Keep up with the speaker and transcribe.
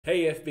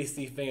Hey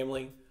FBC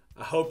family,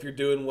 I hope you're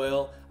doing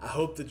well. I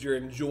hope that you're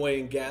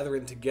enjoying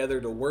gathering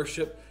together to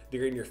worship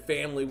during your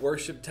family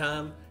worship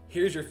time.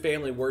 Here's your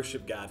family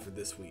worship guide for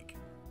this week.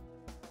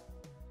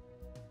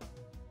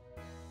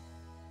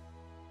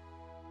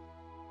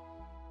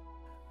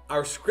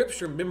 Our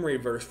scripture memory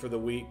verse for the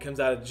week comes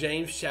out of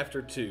James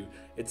chapter 2.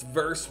 It's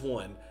verse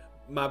 1.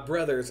 My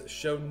brothers,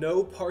 show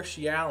no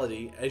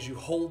partiality as you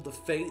hold the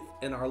faith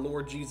in our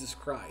Lord Jesus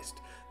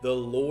Christ, the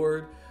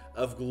Lord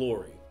of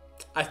glory.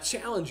 I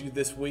challenge you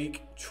this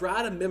week,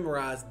 try to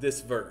memorize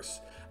this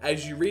verse.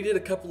 As you read it a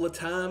couple of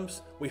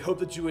times, we hope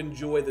that you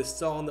enjoy the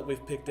song that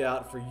we've picked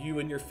out for you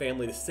and your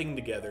family to sing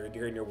together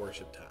during your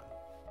worship time.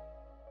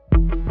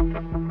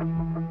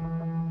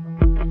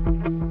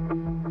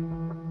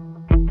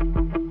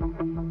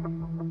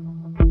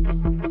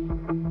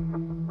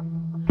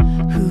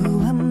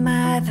 Who am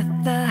I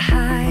that the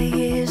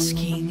highest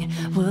king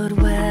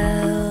would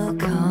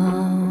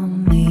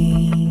welcome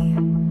me?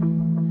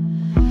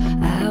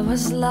 I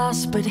was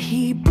lost, but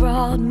he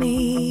brought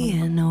me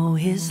in. Oh,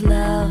 his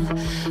love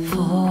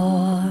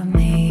for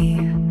me.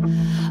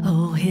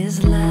 Oh,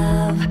 his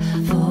love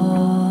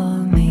for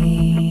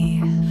me.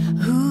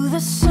 Who the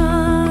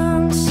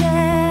sun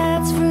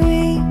sets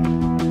free,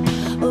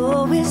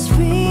 oh, is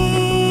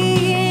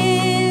free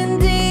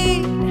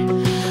indeed.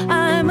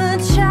 I'm a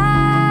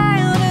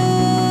child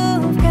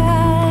of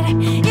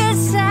God.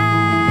 Yes,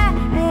 I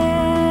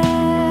am.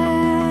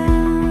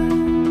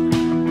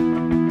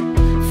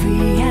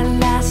 Free at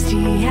last,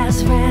 he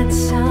has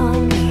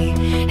ransomed me.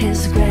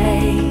 His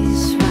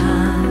grace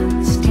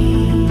runs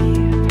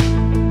deep.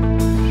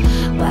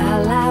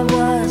 While I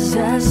was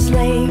a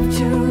slave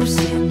to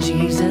sin,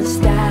 Jesus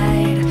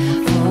died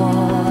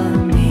for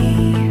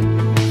me.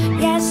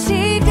 Yes,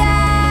 he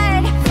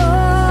died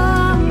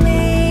for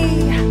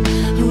me.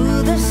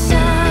 Who the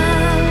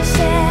sun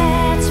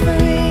sets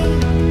free,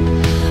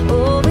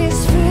 oh,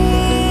 is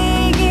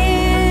free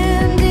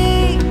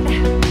indeed.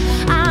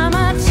 I'm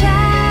a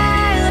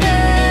child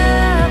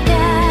of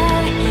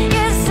God.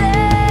 Yes, I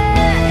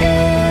am.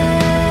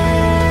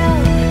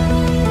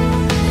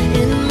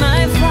 In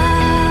my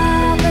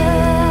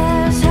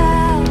Father's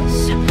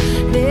house,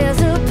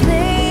 there's a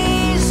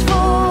place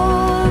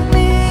for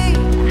me.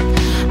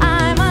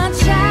 I'm a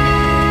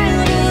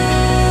child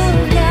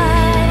of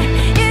God.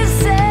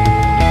 Yes,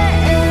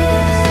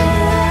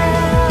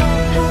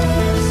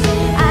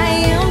 I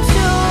am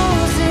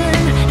chosen,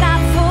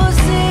 not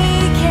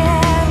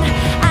forsaken.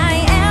 I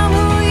am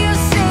who you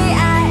say I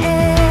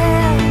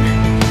am.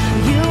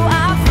 You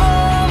are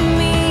for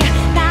me,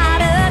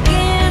 not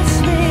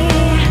against me.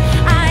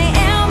 I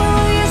am who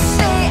you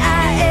say I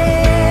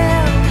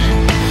am.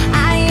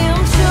 I am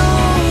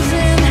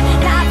chosen,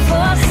 not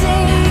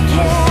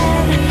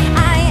forsaken. I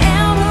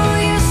am who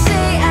you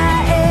say I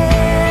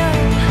am.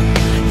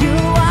 You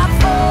are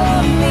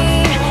for me,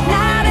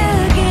 not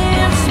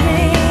against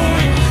me.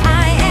 I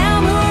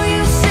am who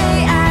you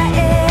say I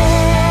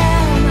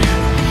am.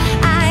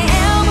 I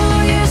am who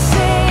you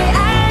say I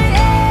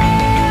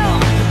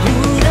am. Who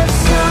the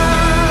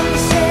sun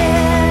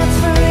sets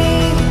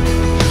free,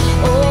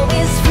 oh,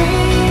 is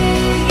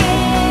free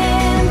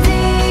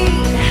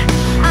indeed.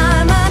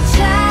 I'm a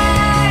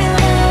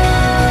child of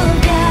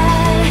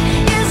God.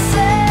 Yes, I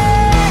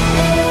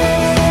am.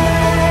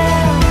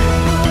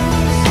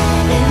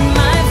 In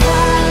my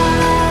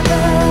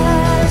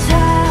Father's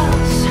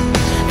house,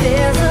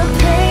 there's a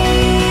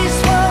place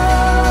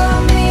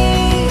for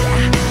me.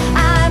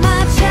 I'm a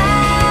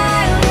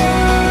child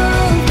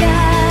of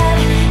God.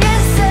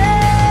 Yes, I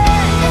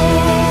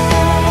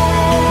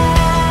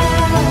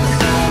am.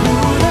 Who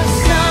the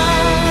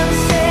sun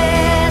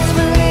sets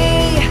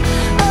free,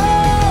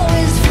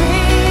 oh, is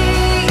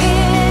free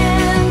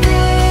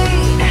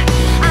indeed.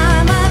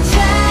 I'm a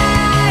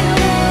child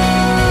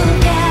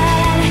of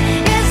God.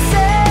 Yes, I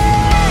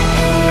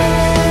am.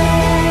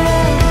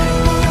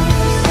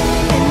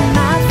 In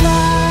my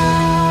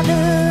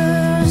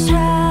Father's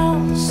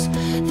house,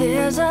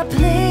 there's a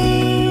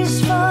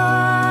place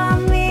for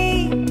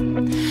me.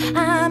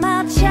 I'm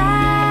a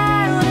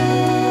child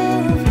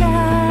of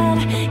God.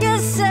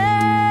 Yes, I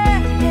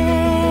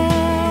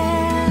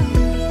am.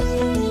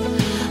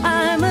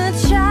 I'm a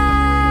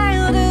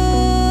child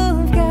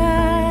of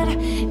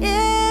God.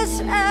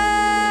 Yes,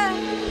 I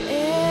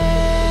am.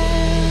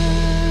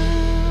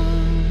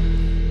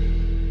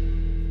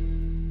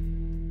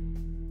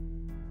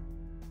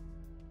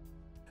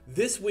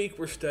 This week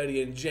we're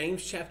studying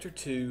James chapter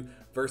 2,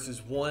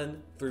 verses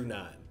 1 through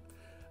 9.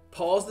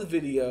 Pause the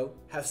video,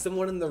 have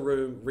someone in the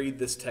room read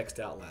this text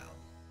out loud.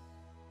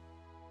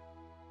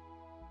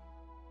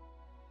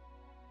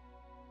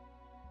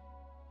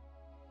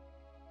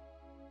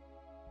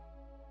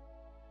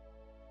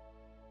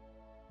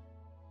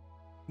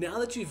 Now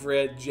that you've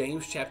read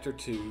James chapter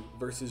 2,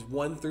 verses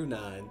 1 through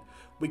 9,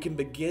 we can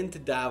begin to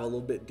dive a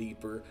little bit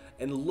deeper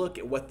and look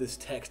at what this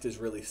text is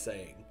really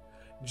saying.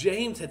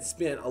 James had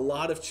spent a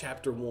lot of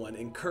chapter 1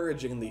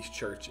 encouraging these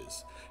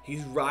churches.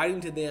 He's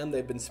writing to them.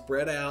 They've been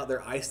spread out.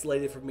 They're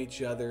isolated from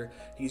each other.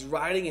 He's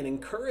writing and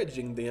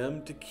encouraging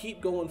them to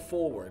keep going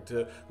forward,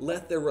 to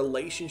let their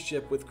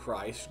relationship with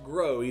Christ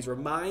grow. He's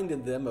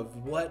reminding them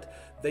of what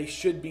they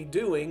should be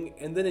doing.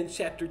 And then in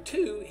chapter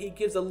 2, he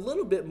gives a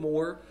little bit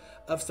more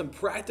of some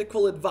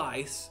practical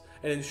advice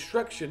and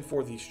instruction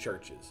for these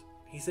churches.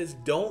 He says,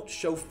 don't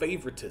show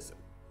favoritism.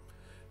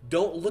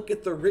 Don't look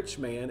at the rich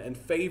man and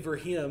favor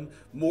him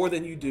more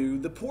than you do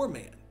the poor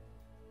man.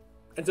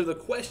 And so the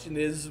question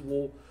is,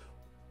 well,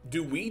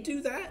 do we do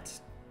that?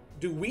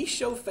 Do we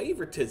show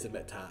favoritism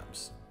at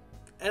times?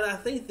 And I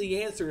think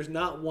the answer is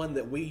not one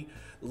that we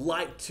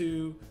like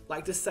to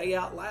say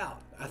out loud.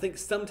 I think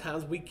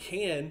sometimes we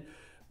can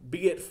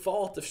be at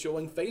fault of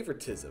showing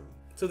favoritism.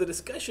 So the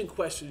discussion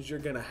questions you're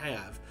going to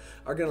have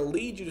are going to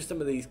lead you to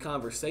some of these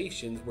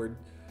conversations where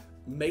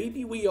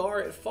maybe we are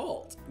at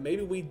fault.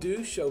 Maybe we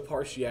do show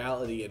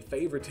partiality and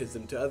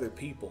favoritism to other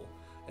people.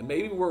 And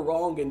maybe we're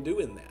wrong in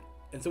doing that.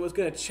 And so it's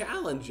going to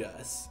challenge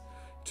us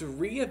to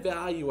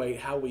reevaluate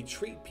how we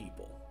treat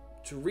people,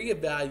 to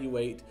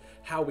reevaluate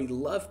how we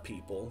love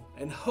people,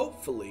 and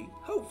hopefully,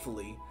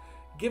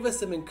 give us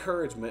some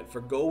encouragement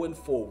for going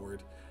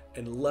forward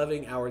and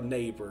loving our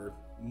neighbor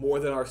more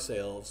than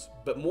ourselves.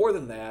 But more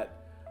than that,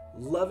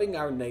 loving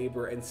our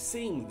neighbor and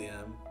seeing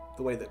them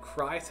the way that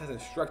Christ has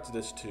instructed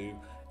us to,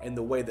 and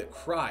the way that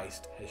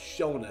Christ has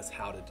shown us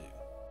how to do.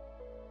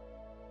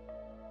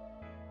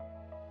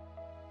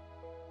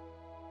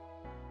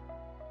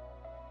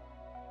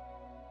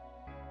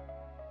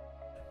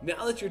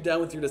 Now that you're done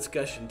with your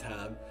discussion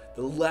time,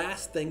 the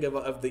last thing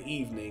of the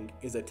evening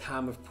is a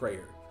time of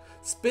prayer.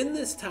 Spend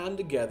this time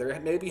together.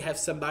 Maybe have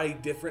somebody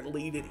different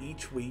lead it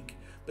each week,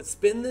 but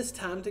spend this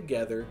time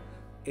together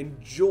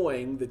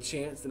enjoying the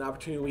chance and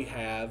opportunity we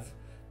have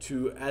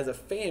to, as a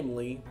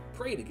family,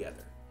 pray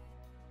together.